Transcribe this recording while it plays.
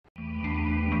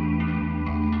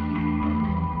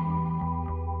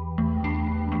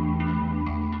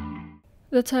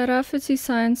The Tairawhiti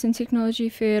Science and Technology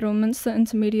Fair at Ilminster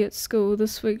Intermediate School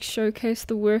this week showcased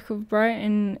the work of bright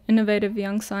and innovative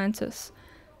young scientists.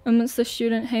 Ilminster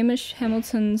student Hamish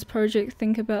Hamilton's project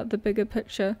Think About the Bigger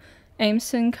Picture aims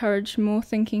to encourage more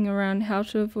thinking around how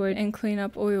to avoid and clean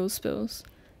up oil spills.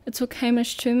 It took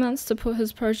Hamish 2 months to put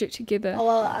his project together.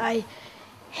 Well, I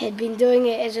had been doing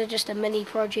it as just a mini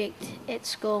project at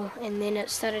school, and then it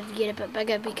started to get a bit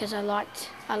bigger because I liked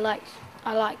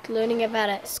learning about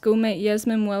it. Schoolmate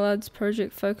Yasmin Wellard's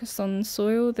project focused on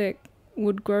soil that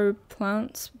would grow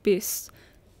plants best.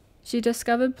 She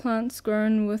discovered plants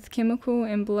grown with chemical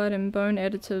and blood and bone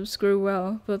additives grew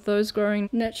well, but those growing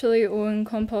naturally or in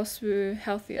compost were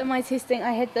healthier. In my testing,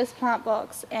 I had this plant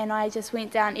box, and I just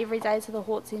went down every day to the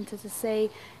Hort Centre to see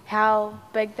how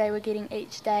big they were getting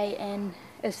each day and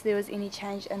if there was any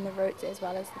change in the roots as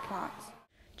well as the plants.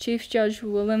 Chief Judge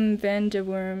Willem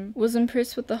was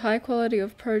impressed with the high quality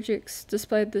of projects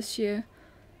displayed this year.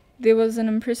 There was an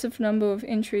impressive number of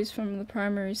entries from the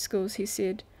primary schools, he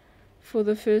said. For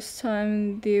the first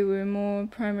time, there were more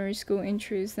primary school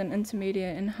entries than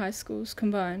intermediate and high schools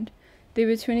combined. There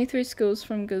were 23 schools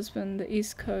from Gisborne the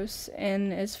East Coast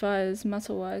and as far as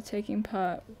Matawai taking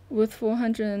part, with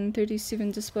 437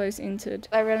 displays entered.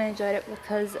 I really enjoyed it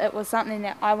because it was something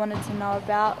that I wanted to know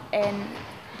about, and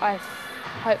I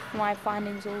hope my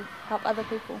findings will help other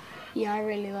people. Yeah, I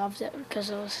really loved it because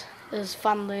it was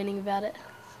fun learning about it.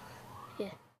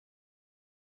 Yeah.